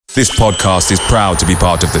This podcast is proud to be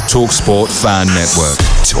part of the TalkSport Fan Network.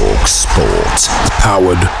 TalkSport.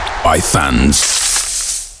 Powered by fans.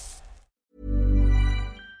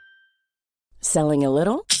 Selling a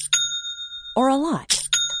little or a lot?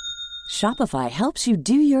 Shopify helps you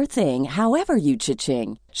do your thing however you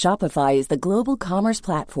cha-ching. Shopify is the global commerce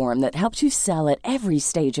platform that helps you sell at every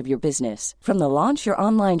stage of your business. From the launch your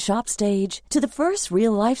online shop stage to the first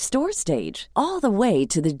real-life store stage, all the way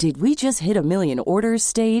to the did we just hit a million orders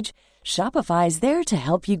stage. Shopify is there to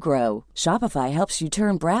help you grow. Shopify helps you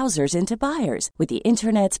turn browsers into buyers with the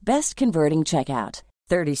internet's best converting checkout.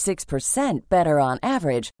 36% better on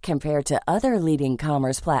average compared to other leading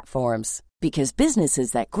commerce platforms. Because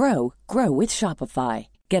businesses that grow, grow with Shopify.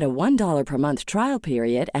 Get a $1 per month trial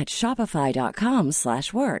period at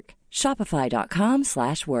shopify.com/work.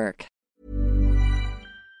 Shopify.com/work.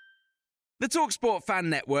 The TalkSport Fan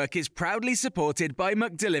Network is proudly supported by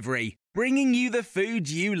McDelivery, bringing you the food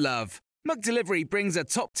you love. McDelivery brings a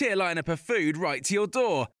top-tier lineup of food right to your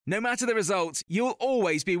door. No matter the result, you'll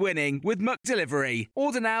always be winning with McDelivery.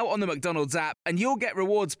 Order now on the McDonald's app and you'll get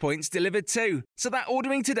rewards points delivered too. So that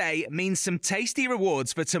ordering today means some tasty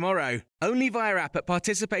rewards for tomorrow. Only via app at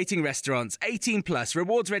participating restaurants. 18 plus.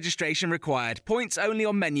 Rewards registration required. Points only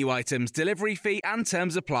on menu items. Delivery fee and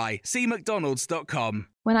terms apply. See mcdonalds.com.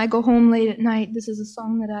 When I go home late at night, this is a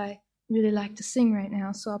song that I really like to sing right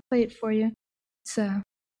now, so I'll play it for you. It's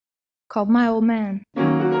called My Old Man.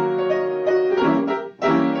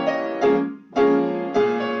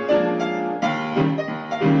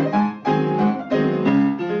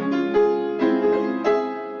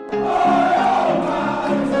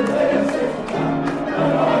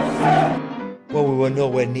 Well, we were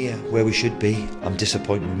nowhere near where we should be. I'm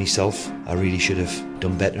disappointed with myself. I really should have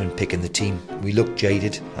done better in picking the team. We looked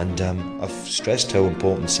jaded, and I've stressed how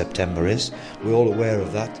important September is. We're all aware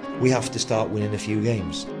of that. We have to start winning a few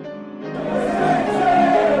games.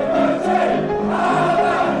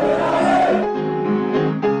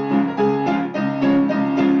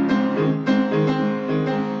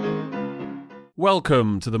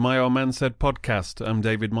 Welcome to the My Old Man Said podcast. I'm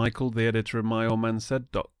David Michael, the editor of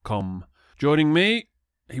myOldManSaid.com. Joining me,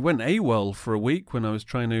 he went AWOL for a week when I was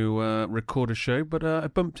trying to record a show, but I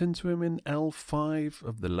bumped into him in L5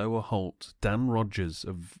 of the Lower Holt, Dan Rogers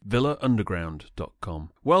of VillaUnderground.com.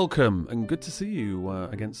 Welcome, and good to see you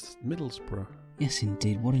against Middlesbrough. Yes,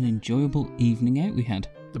 indeed. What an enjoyable evening out we had.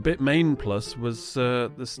 The bit main plus was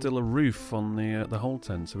there's still a roof on the Holt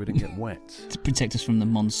end, so we didn't get wet. To protect us from the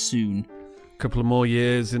monsoon. Couple of more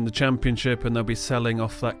years in the Championship and they'll be selling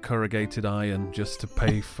off that corrugated iron just to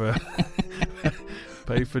pay for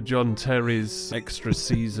pay for John Terry's extra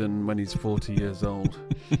season when he's 40 years old.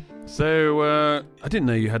 So I didn't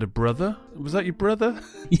know you had a brother. Was that your brother?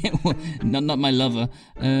 Yeah, well, not my lover.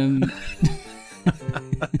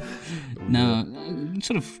 No,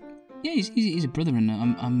 sort of. Yeah, he's a brother, and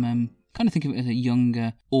I'm kind of thinking of it as a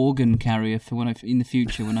younger organ carrier for when in the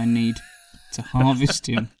future when I need to harvest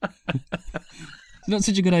him. It's not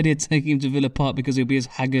such a good idea taking him to Villa Park because he'll be as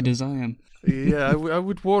haggard as I am. Yeah, I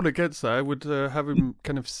would warn against that. I would have him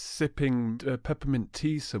kind of sipping peppermint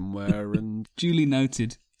tea somewhere and... Duly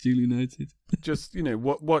noted. Just,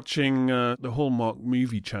 watching the Hallmark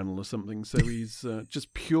movie channel or something, so he's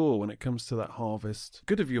just pure when it comes to that harvest.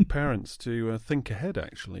 Good of your parents to think ahead,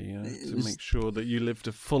 actually, to make sure that you lived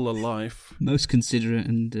a fuller life. Most considerate,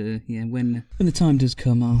 and when the time does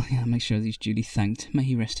come, I'll make sure that he's duly thanked. May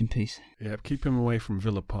he rest in peace. Yeah, keep him away from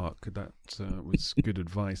Villa Park. That was good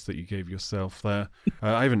advice that you gave yourself there.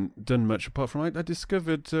 I haven't done much apart from I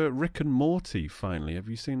discovered Rick and Morty finally. Have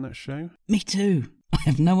you seen that show? Me too. I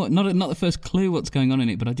have not the first clue what's going on in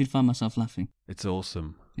it, but I did find myself laughing. It's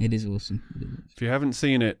awesome. It is awesome. If you haven't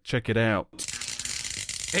seen it, check it out.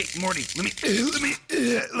 Hey, Morty, let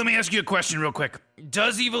me ask you a question real quick.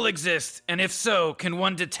 Does evil exist? And if so, can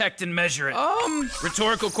one detect and measure it?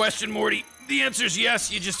 Rhetorical question, Morty. The answer's yes,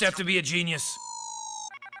 you just have to be a genius.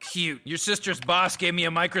 Cute. Your sister's boss gave me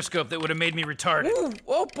a microscope that would have made me retarded. Ooh,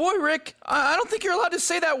 oh boy, Rick. I don't think you're allowed to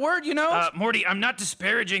say that word, you know? Morty, I'm not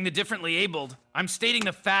disparaging the differently abled. I'm stating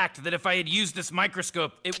the fact that if I had used this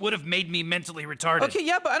microscope, it would have made me mentally retarded. Okay,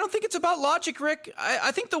 yeah, but I don't think it's about logic, Rick.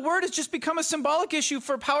 I think the word has just become a symbolic issue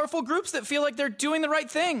for powerful groups that feel like they're doing the right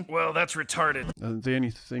thing. Well, that's retarded. The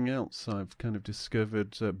only thing else I've kind of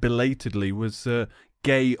discovered belatedly was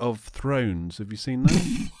Gay of Thrones. Have you seen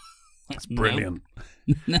that? That's brilliant.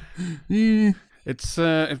 It's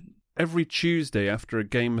every Tuesday after a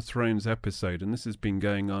Game of Thrones episode, and this has been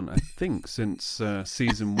going on, I think, since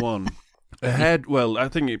season 1. I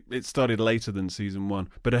think it started later than season 1,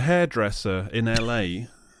 but a hairdresser in LA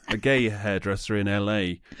a gay hairdresser in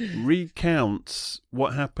LA, recounts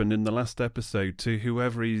what happened in the last episode to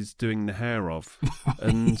whoever he's doing the hair of.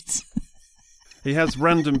 And he has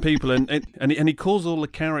random people, and he calls all the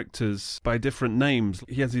characters by different names.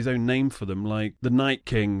 He has his own name for them, like the Night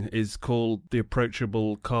King is called the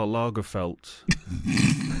approachable Karl Lagerfeld.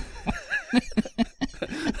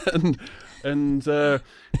 and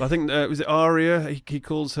I think was it Arya? He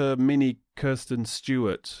calls her Mini Kirsten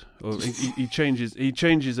Stewart, or he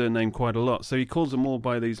changes her name quite a lot. So he calls them all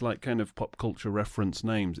by these like kind of pop culture reference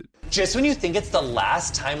names. Just when you think it's the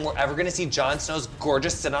last time we're ever going to see Jon Snow's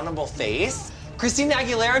gorgeous sit-on-able face, Christina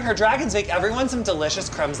Aguilera and her dragons make everyone some delicious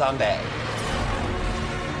creme zambé.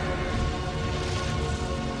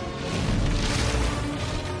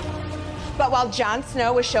 But while Jon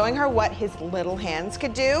Snow was showing her what his little hands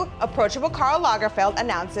could do, approachable Karl Lagerfeld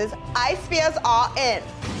announces, "I spears all in."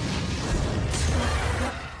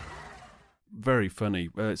 Very funny.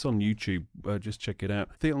 It's on YouTube. Just check it out.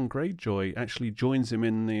 Theon Greyjoy actually joins him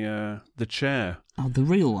in the chair. Oh, the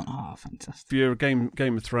real one. Oh, fantastic. If you're a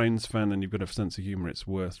Game of Thrones fan and you've got a sense of humour, it's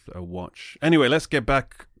worth a watch. Anyway, let's get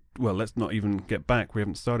back. Well, let's not even get back. We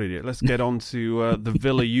haven't started yet. Let's get on to the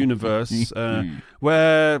Villa universe,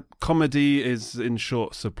 where comedy is in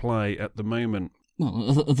short supply at the moment.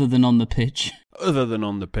 Well, other than on the pitch. Other than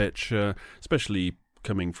on the pitch, especially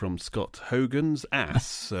coming from Scott Hogan's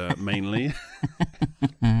ass, mainly.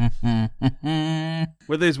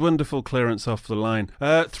 With his wonderful clearance off the line.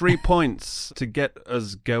 3 points to get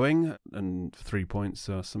us going, and 3 points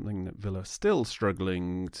are something that Villa are still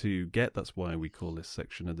struggling to get. That's why we call this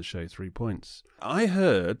section of the show 3 points. I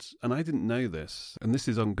heard, and I didn't know this, and this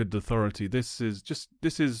is on good authority, this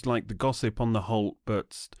is like the gossip on the Holt,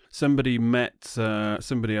 but somebody met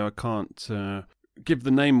somebody I can't give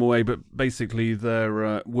the name away, but basically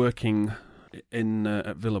they're working in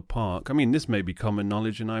at Villa Park. I mean, this may be common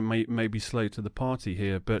knowledge, and I may be slow to the party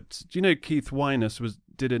here, but do you know Keith Wyness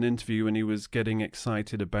did an interview and he was getting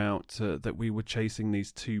excited about that we were chasing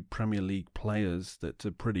these 2 Premier League players that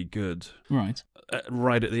are pretty good. Right.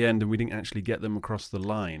 Right at the end, and we didn't actually get them across the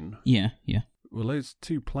line. Yeah. Well, those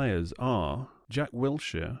 2 players are Jack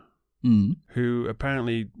Wilshere, Mm. who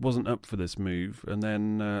apparently wasn't up for this move, and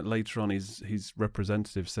then later on his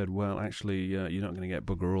representative said, well, actually, you're not going to get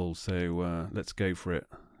bugger all, so let's go for it.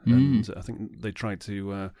 And I think they tried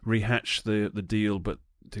to rehatch the deal, but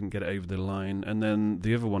didn't get it over the line. And then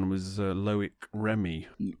the other one was Loic Remy.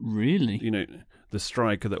 Really? You know, the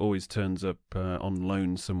striker that always turns up on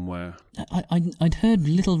loan somewhere. I'd heard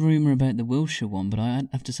little rumour about the Wilshere one, but I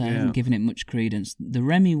have to say I haven't given it much credence. The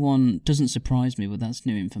Remy one doesn't surprise me, but that's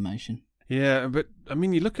new information. Yeah, but I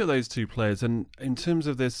mean, you look at those 2 players, and in terms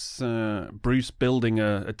of this Bruce building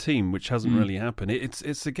a team, which hasn't really happened, it's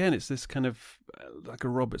this kind of like a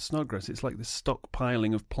Robert Snodgrass. It's like this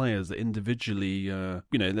stockpiling of players that individually,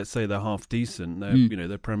 let's say they're half decent,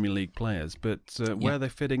 they're Premier League players, but where they're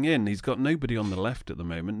fitting in, he's got nobody on the left at the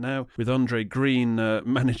moment. Now, with Andre Green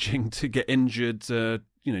managing to get injured,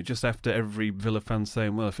 just after every Villa fan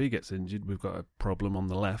saying, well, if he gets injured, we've got a problem on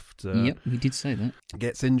the left. Yep, we did say that.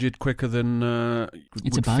 Gets injured quicker than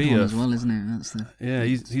it's a bad one as well, isn't it?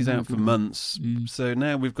 That's he's out for months. So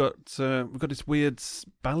now we've got this weird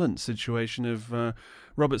balance situation of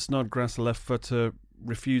Robert Snodgrass, a left footer,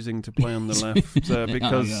 refusing to play on the left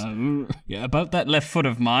because about that left foot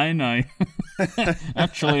of mine,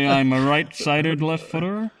 actually I'm a right-sided left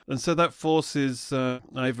footer, and so that forces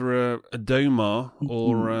either a Domar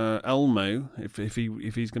or Elmo, if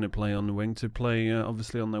he's going to play on the wing, to play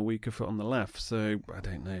obviously on their weaker foot on the left. So I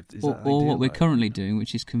don't know. Or what we're currently doing,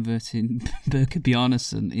 which is converting Berke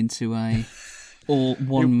Bjarnason into a all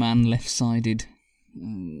one-man left-sided.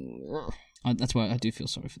 That's why I do feel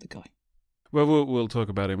sorry for the guy. Well, we'll talk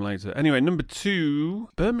about him later. Anyway, number 2,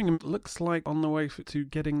 Birmingham looks like on the way to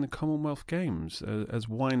getting the Commonwealth Games, as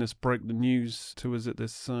Wyness broke the news to us at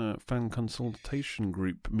this fan consultation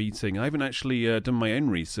group meeting. I haven't actually done my own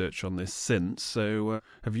research on this since, so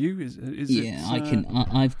have you?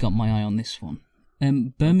 I've got my eye on this one.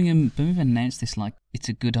 Birmingham announced this like it's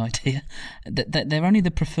a good idea. They're only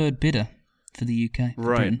the preferred bidder for the UK,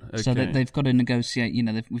 right? Okay. So they've got to negotiate.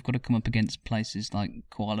 We've got to come up against places like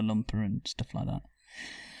Kuala Lumpur and stuff like that.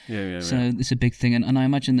 Yeah. So it's a big thing, and I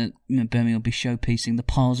imagine that Birmingham will be showpiecing the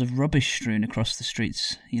piles of rubbish strewn across the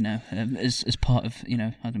streets. As part of I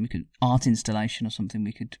don't know, we could art installation or something.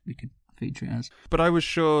 We could feature it as. But I was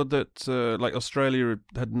sure that like Australia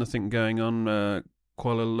had nothing going on.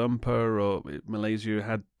 Kuala Lumpur or Malaysia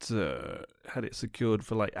had it secured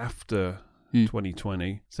for like after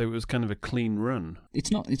 2020, so it was kind of a clean run.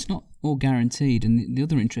 It's not all guaranteed, and the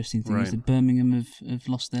other interesting thing is that Birmingham have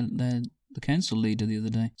lost their the council leader the other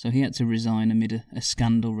day. So he had to resign amid a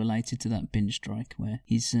scandal related to that binge strike, where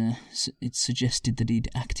it's suggested that he'd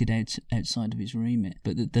acted outside of his remit.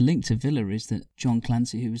 But the link to Villa is that John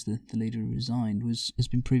Clancy, who was the leader who resigned, has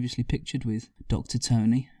been previously pictured with Dr.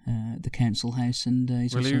 Tony at the council house, and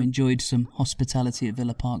he's also enjoyed some hospitality at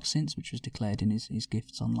Villa Park since, which was declared in his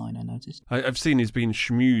gifts online, I noticed. I've seen he's been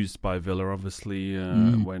schmoozed by Villa, obviously,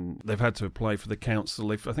 when they've had to apply for the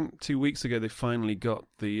council. I think 2 weeks ago they finally got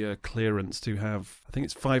the clearance to have, I think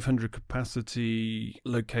it's 500 capacity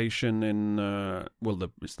location in,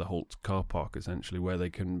 it's the Holt car park, essentially, where they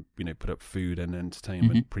can, put up food and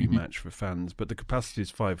entertainment pre-match for fans. But the capacity is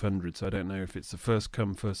 500, so I don't know if it's the first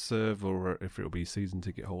come, first serve, or if it'll be season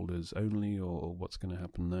ticket holders only, or what's going to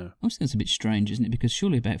happen there. I think that's a bit strange, isn't it? Because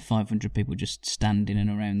surely about 500 people just stand in and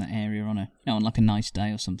around that area on like a nice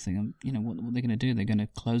day or something. What are they going to do? They're going to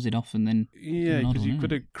close it off and then... Yeah, because you've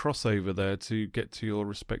got to cross over there to get to your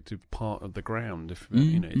respective part of the ground. If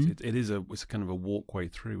it's kind of a walkway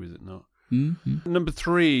through, is it not? Mm-hmm. Number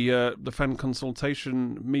 3, the fan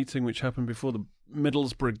consultation meeting, which happened before the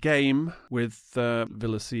Middlesbrough game with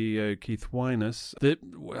Villa CEO Keith Wyness.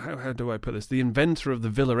 How do I put this? The inventor of the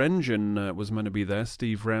Villa engine was meant to be there,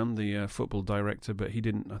 Steve Round, the football director, but he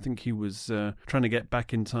didn't. I think he was trying to get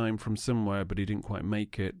back in time from somewhere, but he didn't quite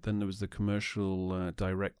make it. Then there was the commercial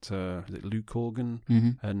director, is it Luke Organ,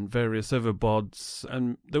 and various other bods.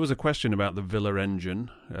 And there was a question about the Villa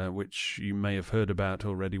engine, which you may have heard about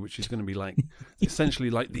already, which is going to be like essentially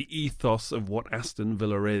like the ethos of what Aston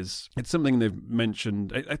Villa is. It's something they've mentioned.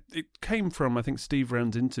 It came from, I think, Steve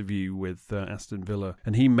Round's interview with Aston Villa,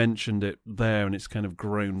 and he mentioned it there, and it's kind of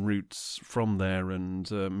grown roots from there and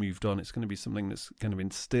moved on. It's going to be something that's kind of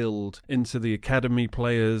instilled into the academy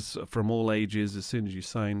players from all ages. As soon as you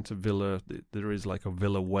sign to Villa, there is like a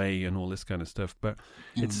Villa way and all this kind of stuff. But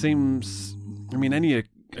it seems, any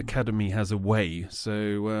academy has a way,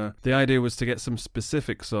 so the idea was to get some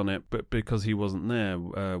specifics on it, but because he wasn't there,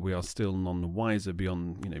 we are still none the wiser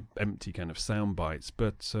beyond empty kind of sound bites.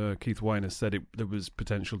 But Keith Wyness said there was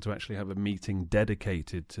potential to actually have a meeting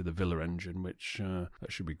dedicated to the Villa engine, which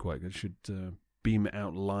that should be quite good. Should beam it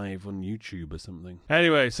out live on YouTube or something.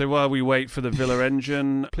 Anyway, so while we wait for the Villa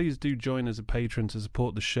engine, please do join as a patron to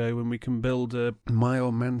support the show, and we can build a My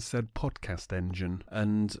Old Man Said podcast engine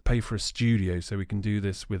and pay for a studio so we can do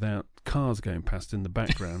this without cars going past in the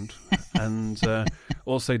background. And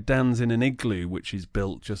also Dan's in an igloo, which is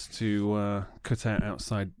built just to cut out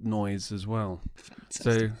outside noise as well. Fantastic.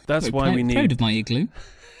 So that's why we need... Proud of my igloo.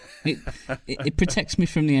 It protects me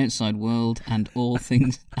from the outside world and all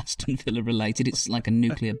things Aston Villa related. It's like a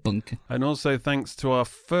nuclear bunker. And also thanks to our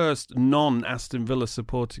first non-Aston Villa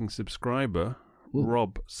supporting subscriber,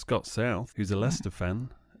 Rob Scott South, who's a Leicester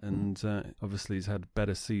fan. And obviously he's had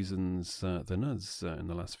better seasons than us in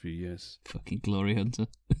the last few years. Fucking glory hunter.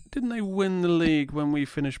 Didn't they win the league when we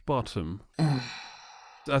finished bottom?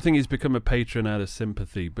 I think he's become a patron out of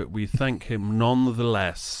sympathy, but we thank him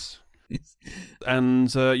nonetheless.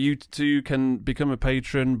 And you too can become a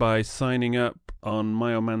patron by signing up on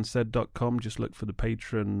myoldmansaid.com. Just look for the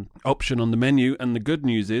patron option on the menu. And the good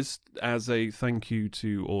news is, as a thank you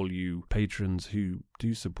to all you patrons who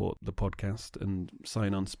do support the podcast and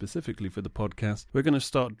sign on specifically for the podcast, we're going to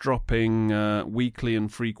start dropping weekly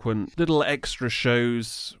and frequent little extra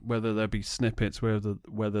shows, whether there be snippets,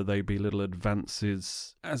 whether they be little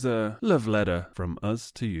advances, as a love letter from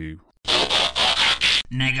us to you.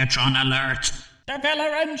 Negatron alert! The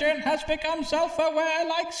Villa engine has become self-aware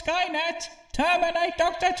like Skynet. Terminate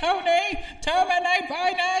Dr. Tony! Terminate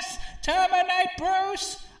Vinus! Terminate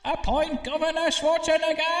Bruce! Appoint Governor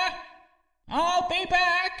Schwarzenegger! I'll be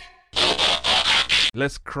back!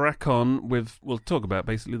 Let's crack on with, we'll talk about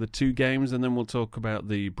basically the 2 games, and then we'll talk about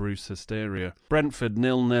the Bruce hysteria. Brentford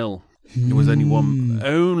 0-0. There was only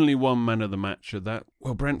one man of the match at that.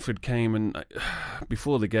 Well, Brentford came, and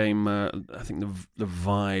before the game, I think the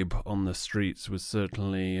vibe on the streets was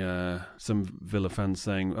certainly some Villa fans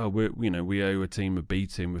saying, "Oh, we owe a team a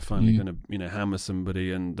beating. We're finally going to hammer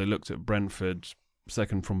somebody." And they looked at Brentford,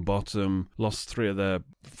 second from bottom, lost 3 of their,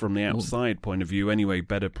 from the outside point of view anyway,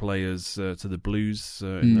 better players to the Blues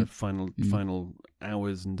in the final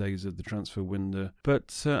hours and days of the transfer window.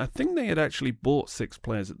 But I think they had actually bought 6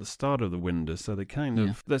 players at the start of the window, so they kind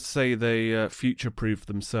of, let's say they future-proofed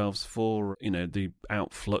themselves for, the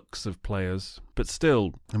outflux of players. But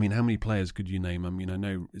still, how many players could you name? I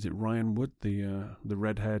know, is it Ryan Wood, the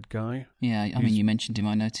red-haired guy? Yeah, you mentioned him.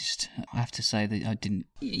 I noticed. I have to say that I didn't,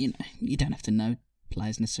 you don't have to know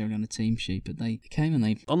players necessarily on a team sheet, but they came and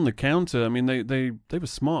they... On the counter, they were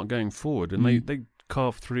smart going forward, and they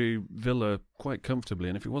carved through Villa quite comfortably,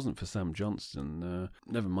 and if it wasn't for Sam Johnston,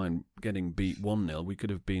 never mind getting beat 1-0, we could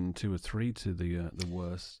have been 2 or 3 to the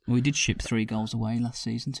worst. Well, we did ship 3 goals away last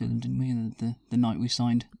season to them, didn't we? The night we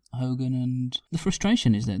signed Hogan, and the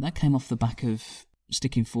frustration is that came off the back of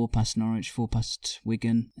sticking 4 past Norwich, 4 past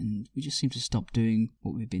Wigan, and we just seemed to stop doing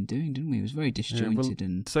what we've been doing, didn't we? It was very disjointed.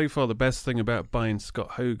 And so far, the best thing about buying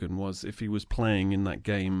Scott Hogan was if he was playing in that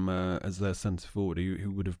game as their centre forward, he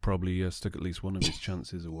would have probably stuck at least one of his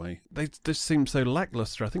chances away. They just seemed so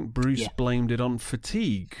lacklustre. I think Bruce blamed it on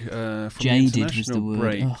fatigue from jaded the international was the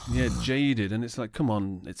break. word. Yeah, jaded, and it's like, come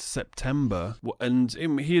on, it's September, and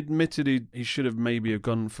he admitted he should have maybe have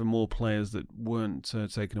gone for more players that weren't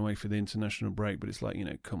taken away for the international break, but it's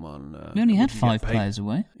like, come on. We only had 5 players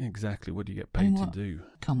away. Exactly. What do you get paid to do?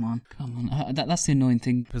 Come on. That's the annoying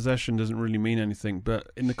thing. Possession doesn't really mean anything,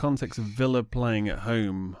 but in the context of Villa playing at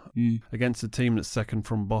home against a team that's second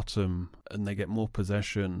from bottom, and they get more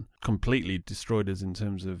possession, completely destroyed us in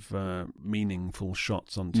terms of meaningful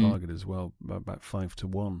shots on target as well, by about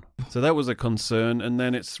 5-1. So that was a concern, and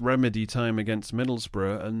then it's remedy time against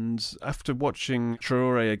Middlesbrough, and after watching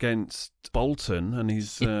Traore against Bolton, and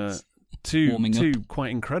he's... Two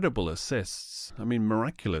quite incredible assists. I mean,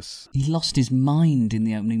 miraculous. He lost his mind in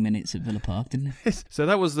the opening minutes at Villa Park, didn't he? So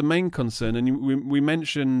that was the main concern. And we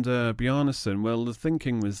mentioned Bjarnason. Well, the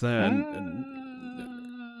thinking was there.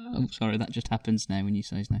 Oh, sorry, that just happens now when you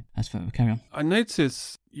say his name. That's fair. Carry on. I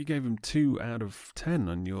noticed you gave him 2 out of 10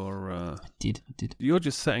 on your... I did. You're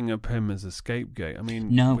just setting up him as a scapegoat. I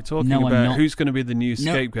mean, no, we're talking I'm about not. who's going to be the new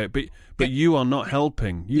scapegoat, but you are not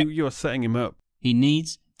helping. You are setting him up. He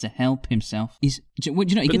needs to help himself. He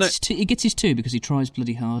gets his 2 because he tries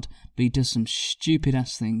bloody hard, but he does some stupid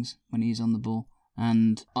ass things when he's on the ball.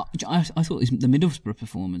 And I thought the Middlesbrough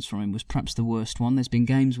performance from him was perhaps the worst one. There's been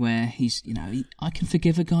games where he's, I can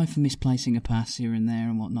forgive a guy for misplacing a pass here and there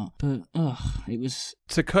and whatnot, but it was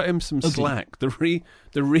to cut him some ugly. slack.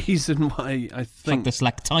 The reason why I think fuck the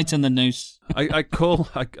slack, tighten the noose. I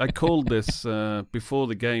called this before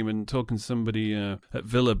the game, and talking to somebody at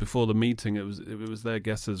Villa before the meeting. It was their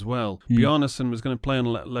guess as well. Bjarnason was going to play on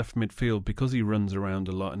left midfield because he runs around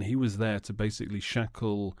a lot, and he was there to basically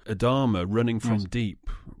shackle Adama running from deep,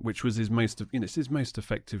 which was his most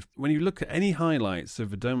effective. When you look at any highlights of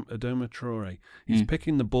Adama Traore, he's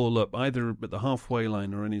picking the ball up either at the halfway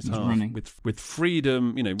line or in his half with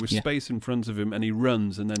freedom, with space in front of him, and he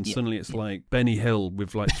runs, and then suddenly it's like Benny Hill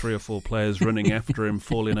with like 3 or 4 players running after him,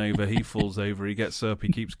 falling over. He falls over, he gets up, he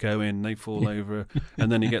keeps going, they fall over,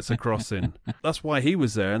 and then he gets a cross in. That's why he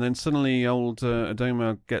was there. And then suddenly old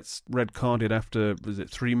Adama gets red carded after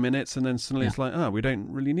 3 minutes, and then suddenly it's like, we don't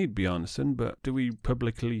really need Bjarnason, but do we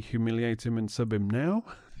publicly humiliate him and sub him now?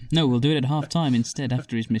 No, we'll do it at half time instead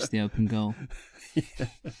after he's missed the open goal.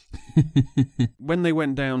 When they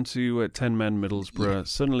went down to 10 men Middlesbrough,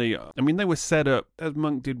 suddenly, they were set up as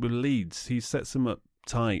Monk did with Leeds. He sets them up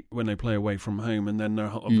tight when they play away from home, and then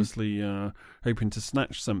they're obviously hoping to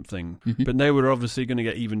snatch something. But they were obviously going to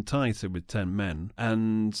get even tighter with 10 men,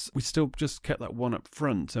 and we still just kept that one up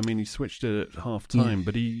front. He switched it at half time,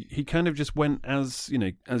 but he kind of just went as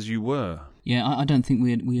you were. Yeah, I don't think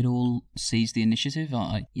we had all seized the initiative.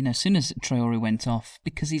 As soon as Traore went off,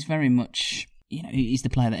 because he's very much... he's the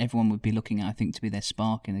player that everyone would be looking at, I think, to be their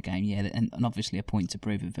spark in the game. Yeah, and obviously a point to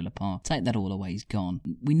prove at Villa Park. Take that all away, he's gone.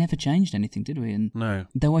 We never changed anything, did we? And no.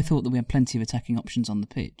 Though I thought that we had plenty of attacking options on the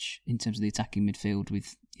pitch in terms of the attacking midfield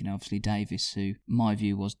with, obviously Davis, who my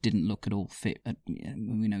view was didn't look at all fit.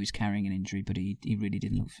 We know he's carrying an injury, but he really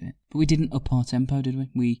didn't look fit. But we didn't up our tempo, did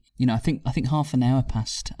we? I think half an hour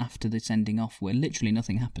passed after the sending off where literally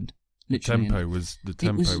nothing happened. The tempo was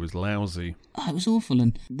lousy. It was awful,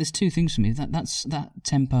 and there's 2 things for me. That's that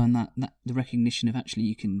tempo and that the recognition of actually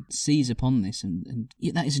you can seize upon this, and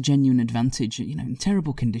that is a genuine advantage. In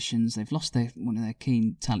terrible conditions, they've lost one of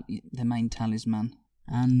their main talisman,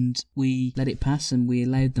 and we let it pass, and we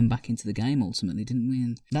allowed them back into the game ultimately, didn't we?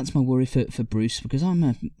 And that's my worry for Bruce, because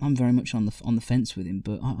I'm very much on the fence with him,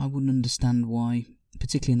 but I wouldn't understand why,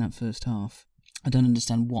 particularly in that first half. I don't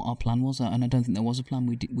understand what our plan was, and I don't think there was a plan.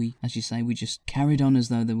 We, as you say, we just carried on as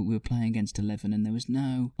though we were playing against 11, and there was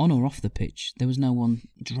no, on or off the pitch, there was no one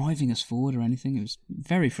driving us forward or anything. It was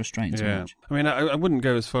very frustrating to watch. I wouldn't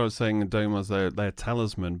go as far as saying Adama's their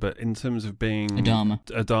talisman, but in terms of being...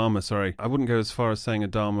 Adama, sorry. I wouldn't go as far as saying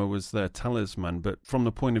Adama was their talisman, but from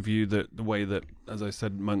the point of view that the way that, as I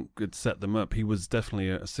said, Monk had set them up, he was definitely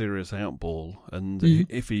a serious outball, and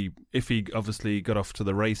if he obviously got off to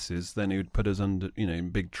the races, then he would put us in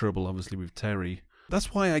big trouble, obviously, with Terry.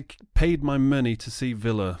 That's why I paid my money to see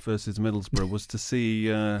Villa versus Middlesbrough, was to see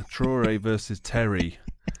Traore versus Terry.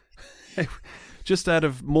 just out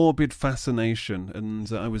of morbid fascination,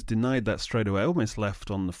 and I was denied that straight away. I almost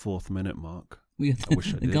left on the 4th minute mark. I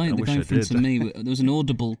wish I did. The guy in front of me, there was an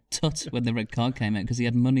audible tut when the red card came out because he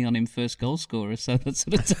had money on him first goal scorer. So that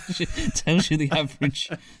sort of tells you the average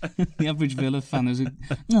Villa fan is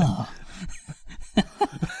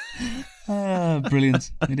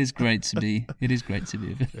brilliant. It is great to be a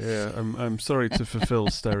Villa. Yeah, I'm sorry to fulfil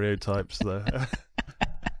stereotypes there.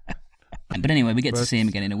 But anyway, we get to see him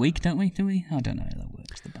again in a week, don't we? Do we? I don't know how that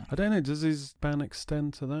works. The ban. I don't know. Does his ban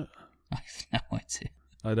extend to that? I have no idea.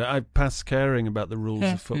 I've passed caring about the rules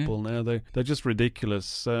of football now. They're just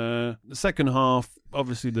ridiculous. The second half,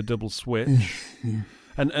 obviously the double switch.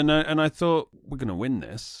 And I thought, we're going to win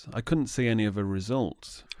this. I couldn't see any other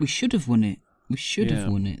result. We should have won it. Have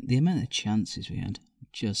won it. The amount of chances we had.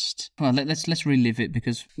 Let's relive it,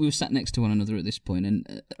 because we were sat next to one another at this point,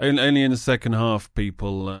 and only in the second half,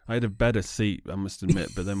 people. I had a better seat, I must admit,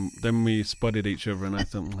 but then we spotted each other, and I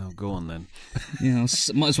thought, well, go on then.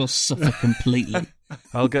 Might as well suffer completely.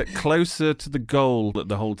 I'll get closer to the goal at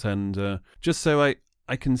the Holte End, just so I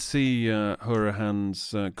can see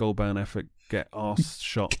Hourihan's goal-bound effort get arse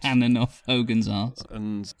shot. Cannon off Hogan's arse.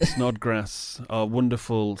 And Snodgrass, our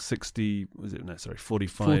wonderful 45,000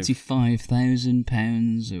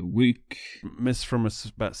 £45,000 a week. Missed from us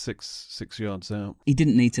about six yards out. He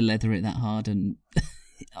didn't need to leather it that hard, and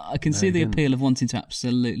I can see the appeal of wanting to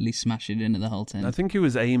absolutely smash it in at the Holte End. I think he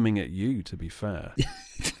was aiming at you, to be fair.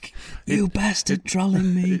 You bastard,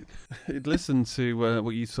 trolling me. He'd listened to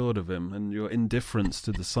what you thought of him and your indifference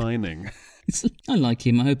to the signing. I like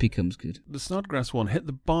him. I hope he comes good. The Snodgrass one hit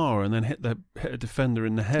the bar and then hit a defender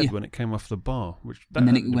in the head when it came off the bar. And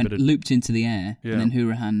then it looped into the air, and then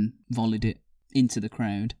Hourihan volleyed it into the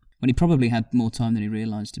crowd, when he probably had more time than he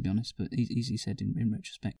realised, to be honest, but he said in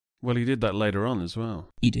retrospect. Well, he did that later on as well.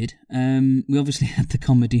 He did. We obviously had the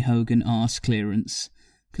comedy Hogan arse clearance.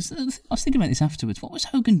 Because I was thinking about this afterwards. What was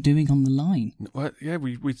Hogan doing on the line? Well, yeah,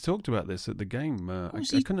 we talked about this at the game. I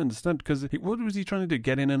couldn't understand, because what was he trying to do?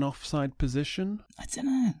 Get in an offside position? I don't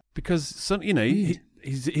know. Because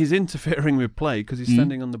he's interfering with play because he's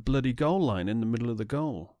standing on the bloody goal line in the middle of the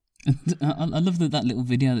goal. I love that little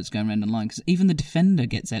video that's going around online, because even the defender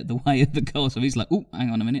gets out the way of the goal, so he's like, "Oh, hang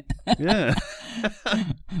on a minute." Yeah,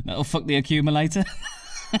 that'll fuck the accumulator.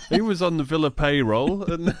 He was on the Villa payroll,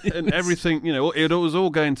 and everything, it was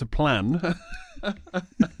all going to plan.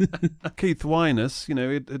 Keith Wyness,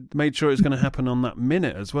 it made sure it was going to happen on that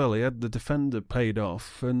minute as well. He had the defender paid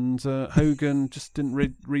off, and Hogan just didn't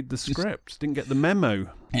read the script, didn't get the memo.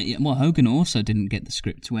 Well, Hogan also didn't get the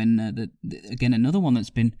script when, again, another one that's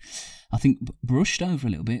been, I think, brushed over a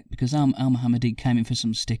little bit, because Al Mohammadi came in for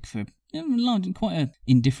some stick for quite an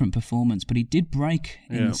indifferent performance, but he did break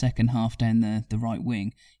in the second half down the right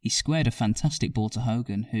wing. He squared a fantastic ball to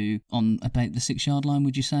Hogan, who, on about the 6-yard line,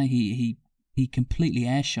 would you say, he completely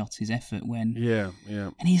airshot his effort when... Yeah.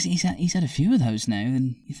 And he's had a few of those now,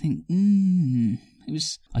 and you think, it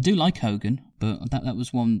was... I do like Hogan, but that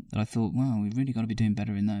was one that I thought, wow, we've really got to be doing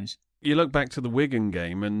better in those. You look back to the Wigan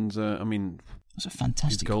game, and, it was a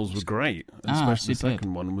fantastic. His goals were great, especially the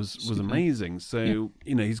second one was amazing. So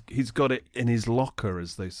he's got it in his locker,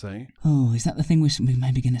 as they say. Oh, is that the thing we're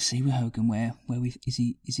maybe going to see with Hogan? Where is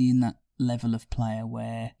he in that level of player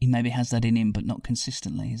where he maybe has that in him, but not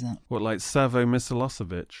consistently? Is that what, like Savo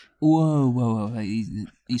Milosevic? Whoa! He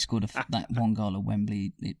scored that one goal at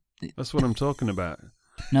Wembley. That's what I'm talking about.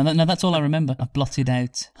 No, that's all I remember. I've blotted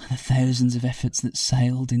out the thousands of efforts that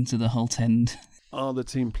sailed into the Holte End. Are the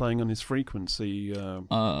team playing on his frequency?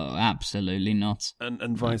 Absolutely not.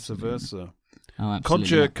 And vice versa. Oh, absolutely.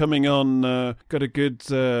 Kodjia coming on, got a good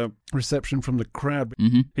reception from the crowd.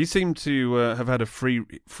 Mm-hmm. He seemed to have had a free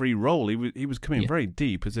role. He was coming very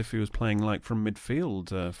deep, as if he was playing like from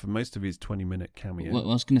midfield for most of his 20-minute cameo. Well,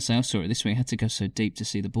 I was going to say, I saw it this way. He had to go so deep to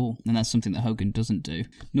see the ball, and that's something that Hogan doesn't do.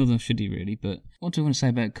 Nor should he really. But what do I want to say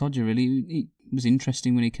about Kodjia? Really, he was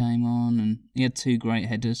interesting when he came on, and he had 2 great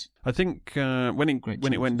headers. I think when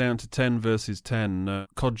it went down to 10 versus 10,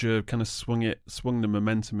 Kodjia kind of swung the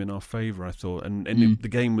momentum in our favour, I thought, and the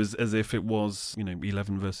game was as if it was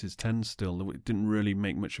 11 versus 10 still. It didn't really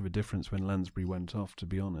make much of a difference when Lansbury went off, to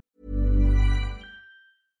be honest.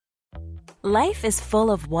 Life is full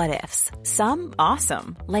of what-ifs. Some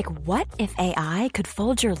awesome, like what if AI could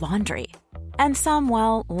fold your laundry? And some,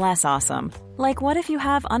 well, less awesome, like what if you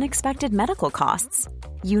have unexpected medical costs?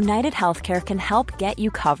 United Healthcare can help get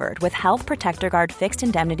you covered with Health Protector Guard fixed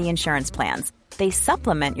indemnity insurance plans. They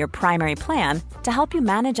supplement your primary plan to help you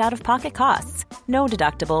manage out-of-pocket costs. No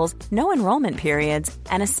deductibles, no enrollment periods,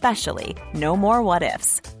 and especially no more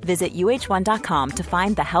what-ifs. Visit UH1.com to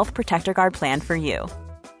find the Health Protector Guard plan for you.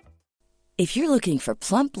 If you're looking for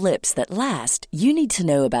plump lips that last, you need to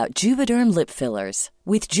know about Juvederm lip fillers.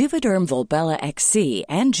 With Juvederm Volbella XC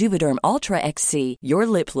and Juvederm Ultra XC, your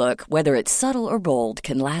lip look, whether it's subtle or bold,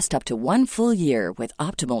 can last up to 1 full year with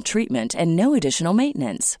optimal treatment and no additional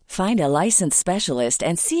maintenance. Find a licensed specialist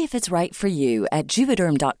and see if it's right for you at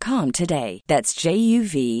Juvederm.com today. That's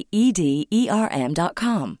JUVEDERM.com.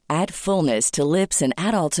 Add fullness to lips in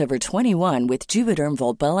adults over 21 with Juvederm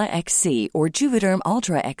Volbella XC or Juvederm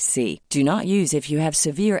Ultra XC. Do not use if you have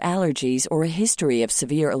severe allergies or a history of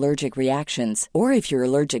severe allergic reactions, or if you're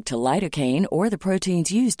allergic to lidocaine or the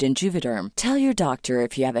proteins used in Juvederm. Tell your doctor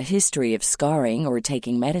if you have a history of scarring or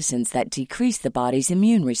taking medicines that decrease the body's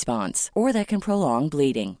immune response or that can prolong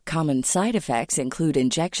bleeding. Common side effects include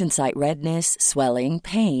injection site redness, swelling,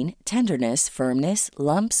 pain, tenderness, firmness,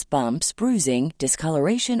 lumps, bumps, bruising,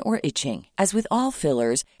 discoloration, or itching. As with all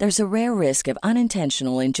fillers, there's a rare risk of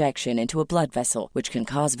unintentional injection into a blood vessel, which can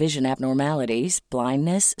cause vision abnormalities,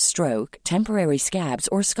 blindness, stroke, temporary scabs,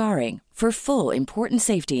 or scarring. For full, important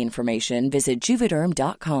safety information, visit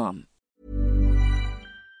Juvederm.com.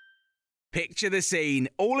 Picture the scene.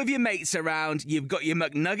 All of your mates around, you've got your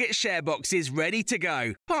McNugget share boxes ready to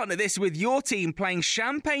go. Partner this with your team playing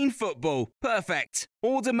champagne football. Perfect.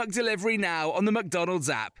 Order McDelivery now on the McDonald's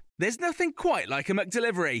app. There's nothing quite like a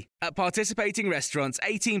McDelivery. At participating restaurants,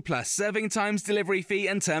 18 plus, serving times, delivery fee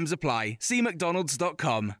and terms apply. See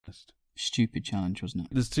mcdonalds.com. Stupid challenge, wasn't it?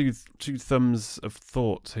 There's two thumbs of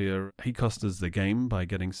thought here. He cost us the game by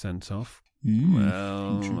getting sent off.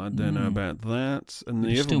 Well, I don't know about that. And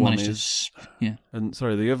the other one is,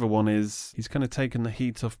 the other one is he's kind of taken the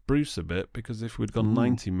heat off Bruce a bit, because if we'd gone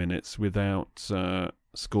 90 minutes without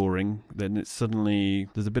scoring, then it's suddenly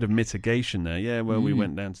there's a bit of mitigation there. Yeah, well, we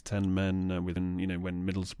went down to 10 men when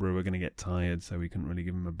Middlesbrough were going to get tired, so we couldn't really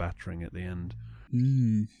give them a battering at the end.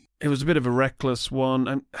 It was a bit of a reckless one.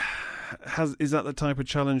 And is that the type of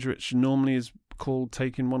challenge which normally is called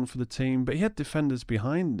taking one for the team? But he had defenders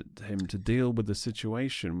behind him to deal with the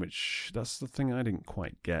situation, which that's the thing I didn't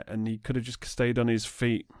quite get. And he could have just stayed on his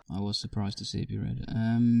feet. I was surprised to see if you read it.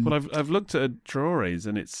 But I've looked at Traore's,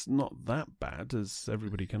 and it's not that bad as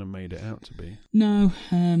everybody kind of made it out to be. No.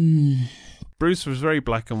 Bruce was very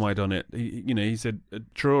black and white on it. He said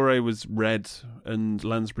Traore was red and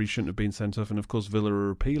Lansbury shouldn't have been sent off, and of course Villa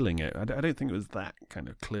are appealing it. I don't think it was that kind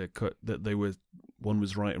of clear cut that they were. One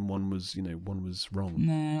was right and one was wrong.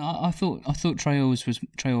 No, I thought Traore's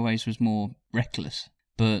was more reckless,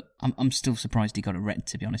 but I'm still surprised he got a red,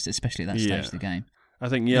 to be honest, especially at that stage of the game. I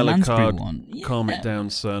think yellow card. Calm it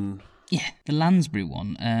down, son. Yeah, the Lansbury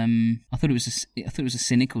one. I thought it was a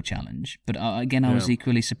cynical challenge, but again, I was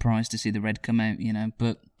equally surprised to see the red come out.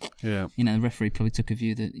 But the referee probably took a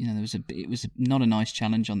view that it was not a nice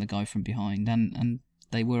challenge on the guy from behind, and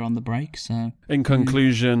they were on the break. So in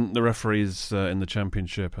conclusion, the referees in the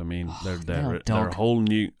Championship, I mean, they're a whole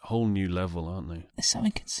new level, aren't they? They're so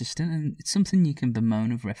inconsistent, and it's something you can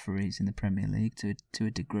bemoan of referees in the Premier League to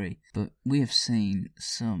a degree. But we have seen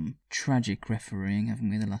some tragic refereeing, haven't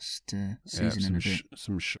we, the last season and a bit?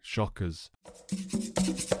 Some shockers.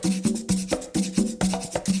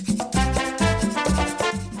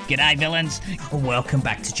 G'day, villains. Welcome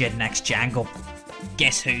back to Jednak's Jangle.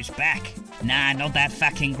 Guess who's back? Nah, not that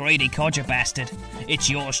fucking greedy codger bastard. It's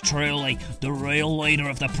yours truly, the real leader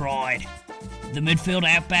of the Pride. The midfield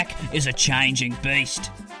outback is a changing beast.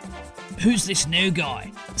 Who's this new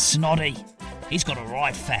guy? Snotty. He's got a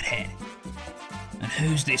right fat head. And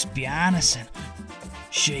who's this Bjarnason?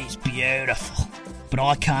 She's beautiful. But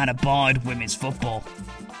I can't abide women's football.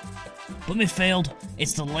 But midfield,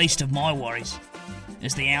 it's the least of my worries.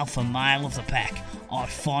 As the alpha male of the pack, I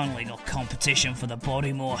finally got competition for the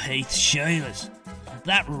Bodymore Heath Sheilers.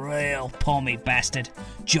 That real pommy bastard,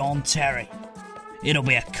 John Terry. It'll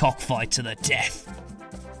be a cockfight to the death.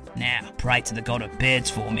 Now, pray to the god of beards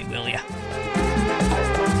for me, will ya?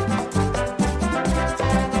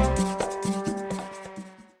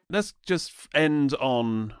 Let's just end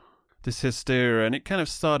on this hysteria, and it kind of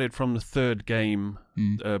started from the third game,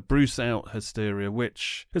 Bruce out hysteria,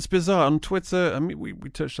 which it's bizarre. On Twitter, I mean, we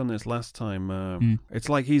touched on this last time, it's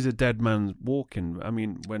like he's a dead man walking. I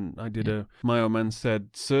mean, when I did a My Old Man Said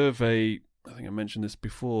survey, I think I mentioned this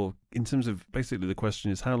before, in terms of basically the question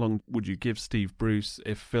is, how long would you give Steve Bruce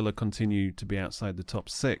if Villa continue to be outside the top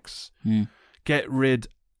six? Get rid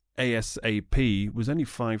ASAP was only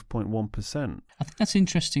 5.1%. I think that's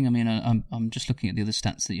interesting. I mean, I'm just looking at the other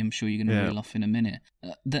stats that I'm sure you're going to reel off in a minute.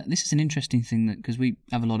 This is an interesting thing, that because we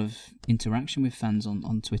have a lot of interaction with fans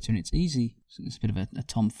on Twitter, and it's easy. It's a bit of a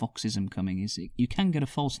Tom Foxism coming. You can get a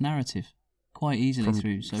false narrative quite easily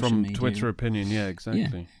through social media. From Twitter opinion, yeah,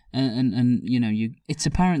 exactly. And you know, it's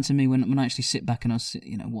apparent to me when I actually sit back and I was,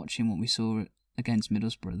 you know, watching what we saw against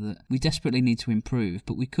Middlesbrough that we desperately need to improve,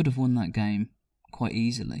 but we could have won that game quite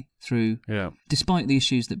easily through, despite the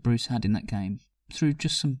issues that Bruce had in that game, through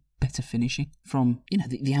just some better finishing from, you know,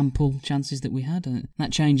 the ample chances that we had. And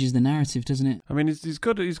that changes the narrative, doesn't it? I mean, he's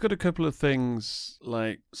got a couple of things,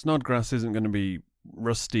 like Snodgrass isn't going to be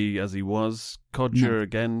rusty as he was. Kodja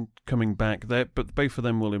again coming back there, but both of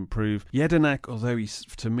them will improve. Jedinak, although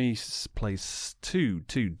to me plays too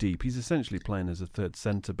deep, he's essentially playing as a third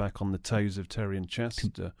centre back on the toes of Terry and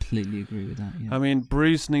Chester. Completely agree with that. Yeah. I mean,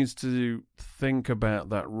 Bruce needs to think about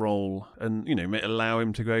that role and, you know, allow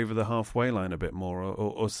him to go over the halfway line a bit more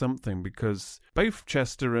or something, because both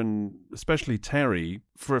Chester and especially Terry,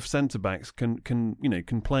 for centre backs, can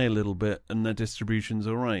play a little bit and their distribution's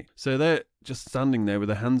all right. So they're just standing there with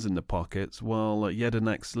their hands in the pockets while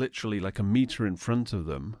Jedinak's literally like a metre in front of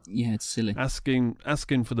them. Yeah, it's silly. Asking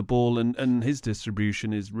for the ball, and his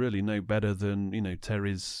distribution is really no better than, you know,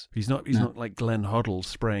 Terry's. He's not like Glenn Hoddle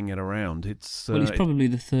spraying it around. He's probably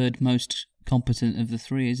the third most competent of the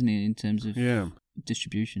three, isn't he, in terms of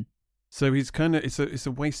distribution? So he's kind of it's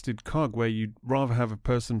a wasted cog where you'd rather have a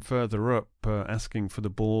person further up asking for the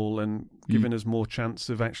ball and giving us more chance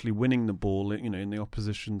of actually winning the ball, you know, in the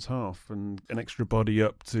opposition's half, and an extra body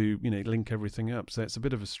up to, you know, link everything up. So it's a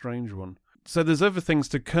bit of a strange one. So there's other things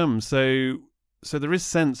to come. So there is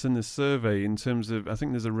sense in this survey in terms of, I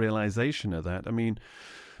think there's a realization of that. I mean,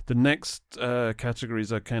 the next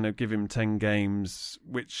categories are kind of give him 10 games,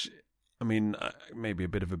 which, I mean, maybe a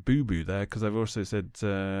bit of a boo-boo there, because I've also said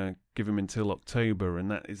give him until October, and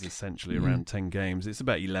that is essentially around 10 games. It's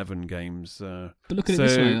about 11 games. But look at it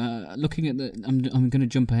this way. Looking at I'm going to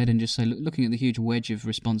jump ahead and just say, looking at the huge wedge of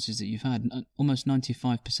responses that you've had, almost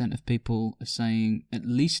 95% of people are saying at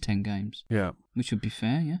least 10 games. Yeah. Which would be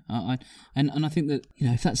fair, yeah. And I think that, you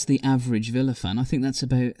know, if that's the average Villa fan, I think that's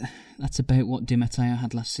about what Di Matteo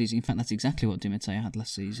had last season. In fact, that's exactly what Di Matteo had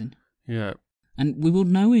last season. Yeah. And we will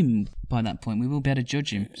know him by that point. We will be able to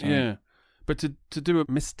judge him. So. Yeah. But to do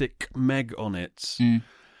a mystic meg on it,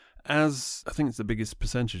 as I think it's the biggest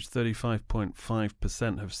percentage,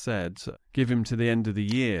 35.5% have said, give him to the end of the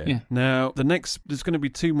year. Yeah. Now, there's going to be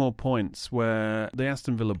 2 more points where the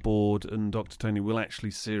Aston Villa board and Dr. Tony will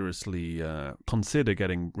actually seriously consider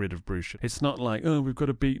getting rid of Bruce. It's not like, oh, we've got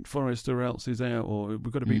to beat Forest or else he's out, or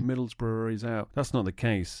we've got to beat Middlesbrough or he's out. That's not the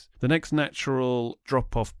case. The next natural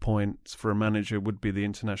drop-off point for a manager would be the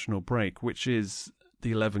international break, which is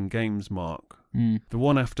the 11 games mark. The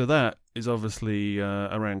one after that is obviously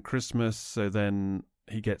around Christmas, so then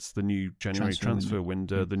he gets the new January transfer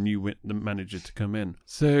window, the manager to come in.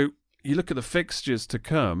 So you look at the fixtures to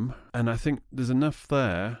come, and I think there's enough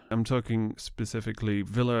there. I'm talking specifically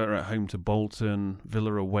Villa are at home to Bolton,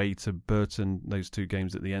 Villa away to Burton, those 2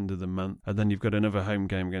 games at the end of the month, and then you've got another home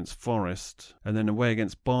game against Forest, and then away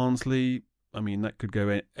against Barnsley. I mean, that could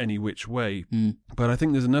go any which way. But I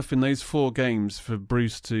think there's enough in those 4 games for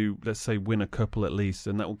Bruce to, let's say, win a couple at least,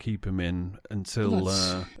 and that will keep him in until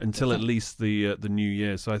at least the new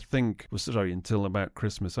year. So I think, until about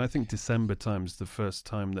Christmas. I think December time's the first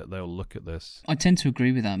time that they'll look at this. I tend to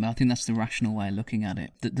agree with that, but I think that's the rational way of looking at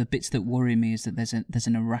it. The bits that worry me is that there's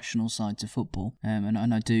an irrational side to football,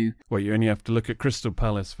 and I do. Well, you only have to look at Crystal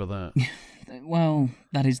Palace for that. Well,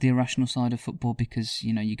 that is the irrational side of football, because,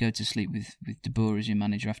 you know, you go to sleep with De Boer as your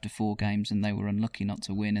manager after 4 games and they were unlucky not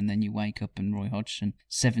to win, and then you wake up and Roy Hodgson,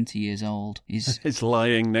 70 years old, is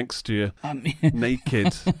lying next to you,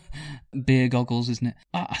 naked. Beer goggles, isn't it?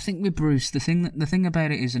 I think with Bruce, the thing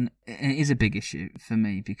about it is a big issue for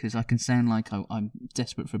me, because I can sound like I'm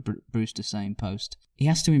desperate for Bruce to say in post, he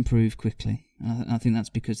has to improve quickly. I think that's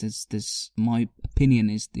because there's my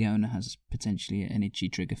opinion is the owner has potentially an itchy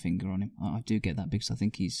trigger finger on him. I do get that, because I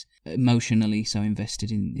think he's emotionally so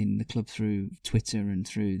invested in the club through Twitter and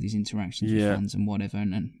through these interactions with fans and whatever.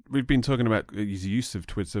 And we've been talking about his use of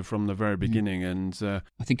Twitter from the very beginning, and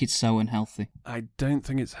I think it's so unhealthy. I don't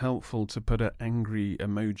think it's helpful to put an angry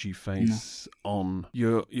emoji face on.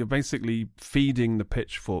 You're basically feeding the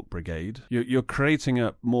pitchfork brigade. You're creating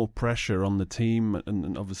up more pressure on the team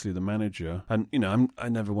and obviously the manager. And, you know, I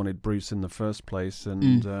never wanted Bruce in the first place.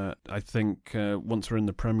 And I think once we're in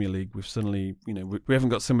the Premier League, we've suddenly, you know, we haven't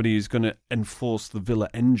got somebody who's going to enforce the Villa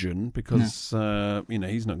engine, because, you know,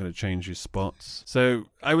 he's not going to change his spots. So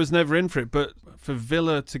I was never in for it. But for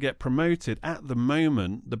Villa to get promoted, at the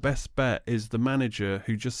moment, the best bet is the manager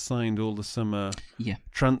who just signed all the summer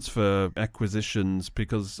transfer acquisitions,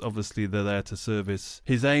 because obviously they're there to service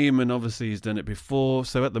his aim, and obviously he's done it before.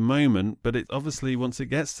 So at the moment, but it obviously, once it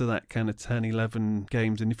gets to that kind of 10 10, 11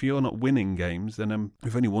 games, and if you're not winning games, then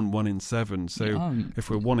we've only won 1 in 7. So if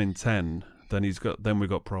we're 1 in 10, then we've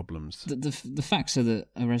got problems. The facts are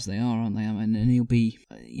as they are, aren't they? I mean, and he'll be,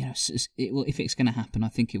 if it's going to happen, I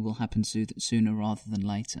think it will happen sooner rather than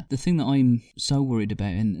later. The thing that I'm so worried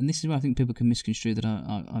about, and this is where I think people can misconstrue that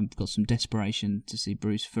I've got some desperation to see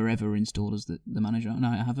Bruce forever installed as the manager. No,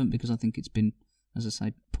 I haven't, because I think it's been, as I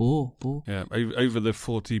say, poor. Yeah, over the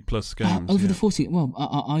 40-plus games. The 40. Well,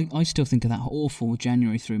 I still think of that awful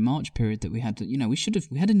January through March period that we had.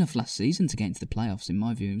 We had enough last season to get into the playoffs. In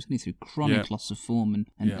my view, it was only through chronic loss of form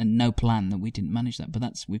and no plan that we didn't manage that.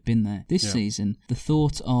 But we've been there this season. The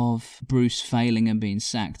thought of Bruce failing and being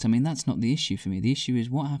sacked, I mean, that's not the issue for me. The issue is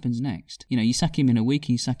what happens next. You sack him in a week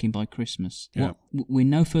and you sack him by Christmas. Yeah. We're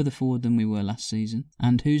no further forward than we were last season.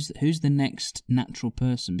 And who's the next natural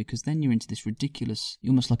person? Because then you're into this ridiculous,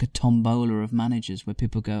 almost like a tombola of managers where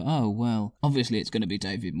people go, oh, well, obviously it's going to be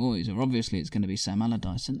David Moyes, or obviously it's going to be Sam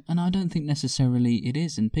Allardyce. And I don't think necessarily it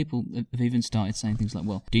is. And people have even started saying things like,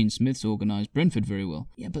 well, Dean Smith's organised Brentford very well.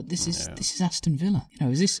 Yeah, but this is Aston Villa.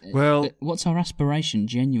 Is this... Well, what's our aspiration,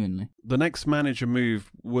 genuinely? The next manager move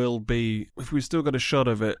will be, if we've still got a shot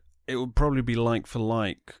of it, it will probably be like for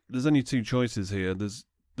like. There's only 2 choices here. There's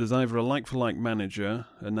either a like-for-like manager,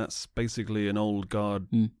 and that's basically an old guard,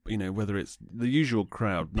 whether it's the usual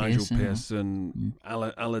crowd, Nigel Pearson,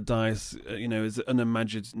 Allardyce, as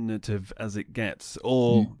unimaginative as it gets,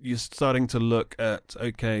 or you're starting to look at,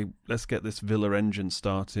 okay, let's get this Villa engine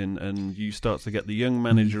starting, and you start to get the young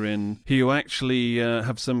manager in, who you actually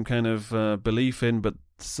have some kind of belief in, but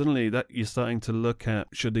suddenly that you're starting to look at,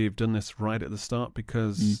 should he have done this right at the start,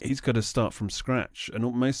 because he's got to start from scratch, and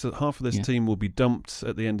half of this team will be dumped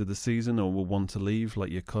at the end of the season or will want to leave,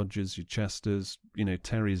 like your Codgers, your Chesters,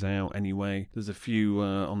 Terry's out anyway. There's a few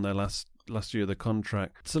on their last year of the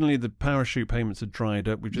contract. Suddenly the parachute payments are dried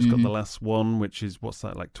up. We've just got the last one, which is, what's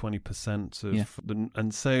that, like 20% of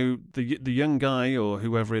and so the young guy or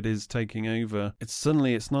whoever it is taking over,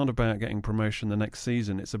 it's not about getting promotion the next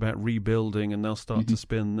season, it's about rebuilding, and they'll start to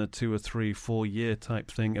spin the 2 or 3, 4 year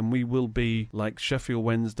type thing, and we will be like Sheffield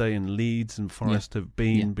Wednesday and Leeds and Forest have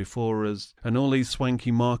been before us, and all these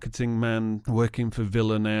swanky marketing men working for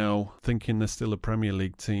Villa now, thinking they're still a Premier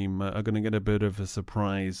League team, are going to get a bit of a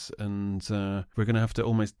surprise, and we're going to have to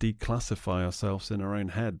almost declassify ourselves in our own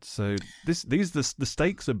head. So the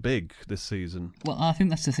stakes are big this season. Well, I think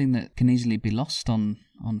that's the thing that can easily be lost on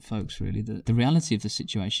folks, really. The reality of the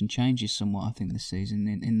situation changes somewhat, I think, this season,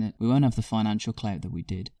 in that we won't have the financial clout that we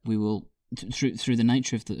did. We will, through the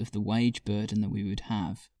nature of the wage burden that we would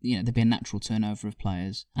have, there'd be a natural turnover of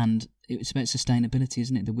players, and it's about sustainability,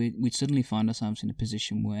 isn't it? That we'd suddenly find ourselves in a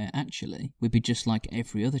position where actually we'd be just like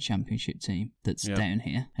every other Championship team that's down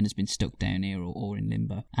here and has been stuck down here or in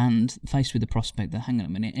limbo, and faced with the prospect that, hang on a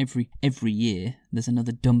minute, every year there's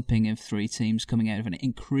another dumping of 3 teams coming out of an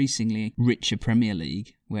increasingly richer Premier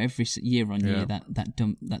League, where every year on year that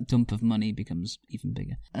dump of money becomes even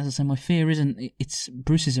bigger. As I say, my fear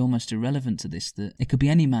Bruce is almost irrelevant to this. That it could be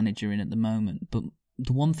any manager in at the moment, but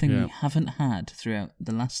the one thing we haven't had throughout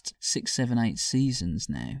the last 6, 7, 8 seasons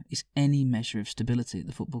now is any measure of stability at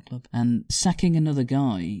the football club. And sacking another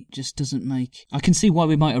guy just doesn't make... I can see why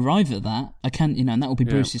we might arrive at that. I can, and that will be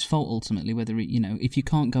Bruce's fault ultimately, whether, if you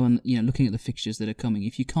can't go and, looking at the fixtures that are coming,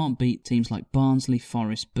 if you can't beat teams like Barnsley,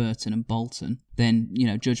 Forest, Burton and Bolton, then,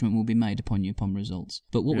 judgment will be made upon you upon results.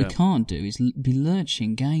 But what we can't do is be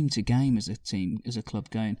lurching game to game as a team, as a club,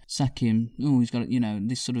 going, sack him, he's got,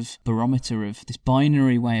 this sort of barometer of this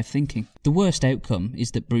binary way of thinking. The worst outcome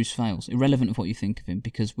is that Bruce fails, irrelevant of what you think of him,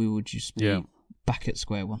 because we would just be back at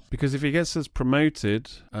square one. Because if he gets us promoted,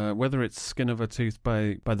 whether it's skin of our tooth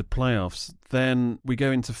by the playoffs, then we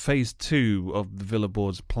go into phase 2 of the Villa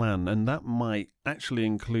board's plan, and that might actually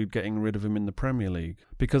include getting rid of him in the Premier League,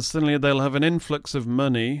 because suddenly they'll have an influx of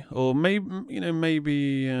money, or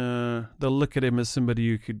maybe they'll look at him as somebody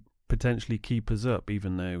who could potentially keep us up,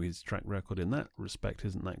 even though his track record in that respect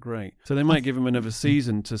isn't that great. So they might give him another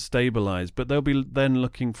season to stabilise, but they'll be then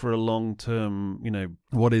looking for a long-term,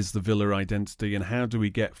 what is the Villa identity, and how do we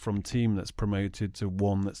get from team that's promoted to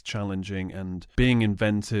one that's challenging and being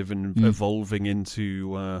inventive and evolving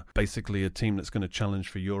into basically a team that's going to challenge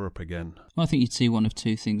for Europe again. Well, I think you'd see one of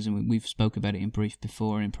 2 things, and we've spoke about it in brief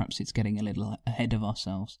before, and perhaps it's getting a little ahead of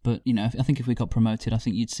ourselves. But, I think if we got promoted, I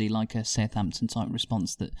think you'd see like a Southampton-type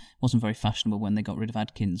response that wasn't very fashionable when they got rid of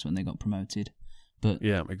Adkins when they got promoted. But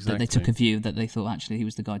yeah, exactly. they took a view that they thought actually he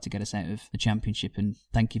was the guy to get us out of the Championship, and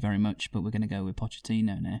thank you very much, but we're going to go with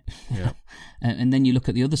Pochettino now. Yeah. And then you look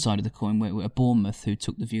at the other side of the coin, where Bournemouth, who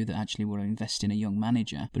took the view that actually we're investing in a young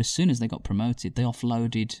manager, but as soon as they got promoted, they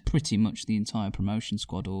offloaded pretty much the entire promotion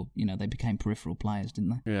squad, or they became peripheral players,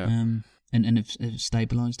 didn't they? Yeah. And have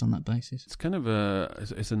stabilised on that basis. It's kind of a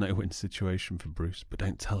no-win situation for Bruce, but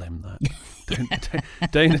don't tell him that.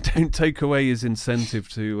 Don't take away his incentive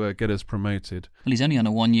to get us promoted. Well, he's only on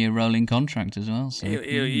a 1-year rolling contract as well. So.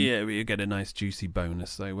 He'll get a nice juicy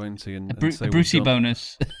bonus though, won't he? A Brucey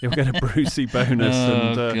bonus. He'll get a Brucey bonus.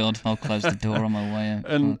 God, I'll close the door on my way out.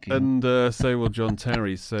 And so will John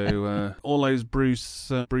Terry. So all those Bruce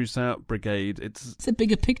out brigade. It's a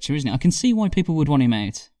bigger picture, isn't it? I can see why people would want him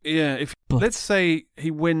out. Yeah, let's say he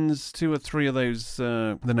wins 2 or 3 of those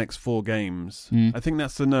the next 4 games. I think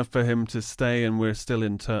that's enough for him to stay, and we're still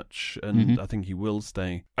in touch, and I think he will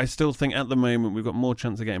stay. I still think at the moment we've got more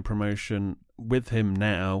chance of getting promotion with him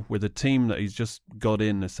now, with a team that he's just got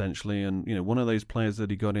in essentially, and one of those players that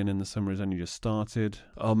he got in the summer has only just started.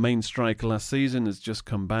 Our main striker last season has just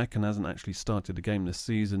come back and hasn't actually started a game this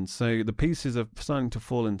season, so the pieces are starting to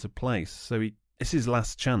fall into place. So it's his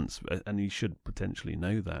last chance, and he should potentially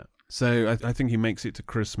know that. So I think he makes it to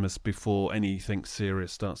Christmas before anything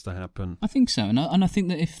serious starts to happen. I think so, and I think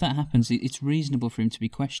that if that happens, it's reasonable for him to be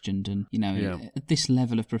questioned. And at this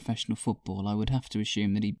level of professional football, I would have to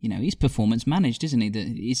assume that he's performance managed, isn't he?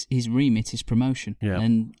 That his remit is promotion,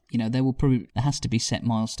 and there has to be set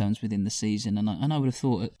milestones within the season. And I would have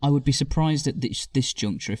thought I would be surprised at this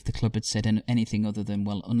juncture if the club had said anything other than,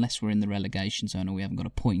 well, unless we're in the relegation zone or we haven't got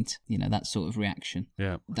a point, that sort of reaction.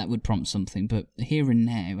 Yeah, that would prompt something. But here and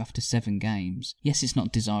now, after 7 games, yes, it's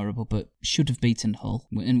not desirable, but should have beaten Hull,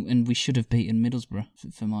 and we should have beaten Middlesbrough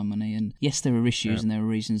for my money. And yes, there are issues and there are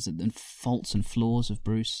reasons and faults and flaws of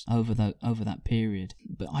Bruce over that period,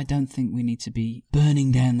 but I don't think we need to be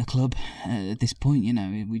burning down the club at this point.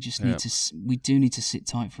 We just need we do need to sit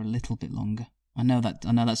tight for a little bit longer. I know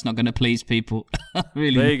that's not going to please people.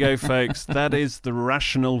 Really. There you go, folks. That is the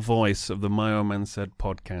rational voice of the My Old Man Said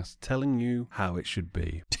podcast, telling you how it should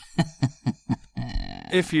be.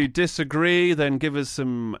 If you disagree, then give us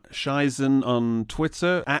some shizen on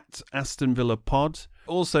Twitter at Aston Villa Pod.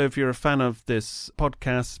 Also, if you're a fan of this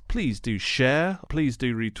podcast, please do share. Please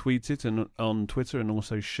do retweet it on Twitter, and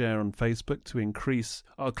also share on Facebook to increase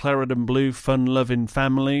our Claret and Blue fun-loving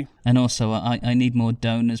family. And also, I need more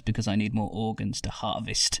donors because I need more organs to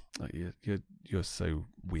harvest. Oh, you're so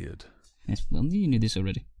weird. Yes, well, you knew this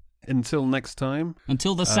already. Until next time.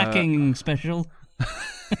 Until the sacking special.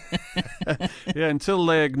 Until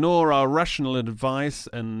they ignore our rational advice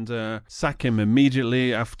and sack him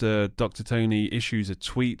immediately after Dr. Tony issues a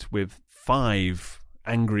tweet with 5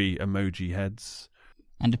 angry emoji heads.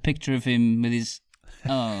 And a picture of him with his...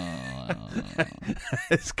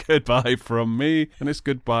 It's goodbye from me, and it's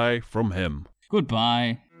goodbye from him.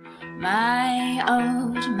 Goodbye. My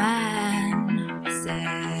old man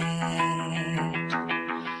said...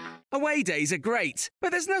 Away days are great,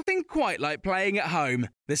 but there's nothing quite like playing at home.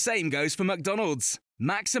 The same goes for McDonald's.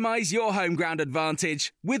 Maximise your home ground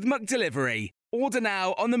advantage with McDelivery. Order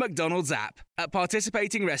now on the McDonald's app. At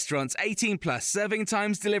participating restaurants, 18 plus serving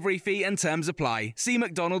times, delivery fee and terms apply. See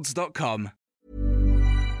mcdonalds.com.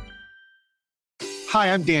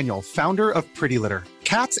 Hi, I'm Daniel, founder of Pretty Litter.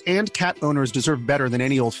 Cats and cat owners deserve better than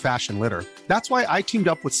any old-fashioned litter. That's why I teamed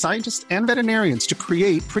up with scientists and veterinarians to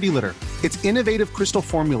create Pretty Litter. Its innovative crystal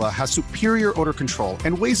formula has superior odor control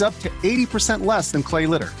and weighs up to 80% less than clay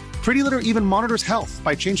litter. Pretty Litter even monitors health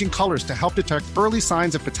by changing colors to help detect early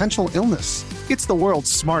signs of potential illness. It's the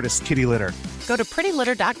world's smartest kitty litter. Go to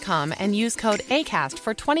prettylitter.com and use code ACAST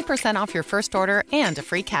for 20% off your first order and a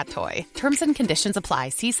free cat toy. Terms and conditions apply.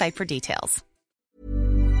 See site for details.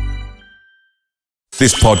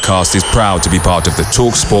 This podcast is proud to be part of the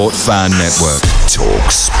TalkSport Fan Network.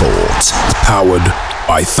 TalkSport. Powered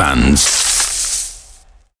by fans.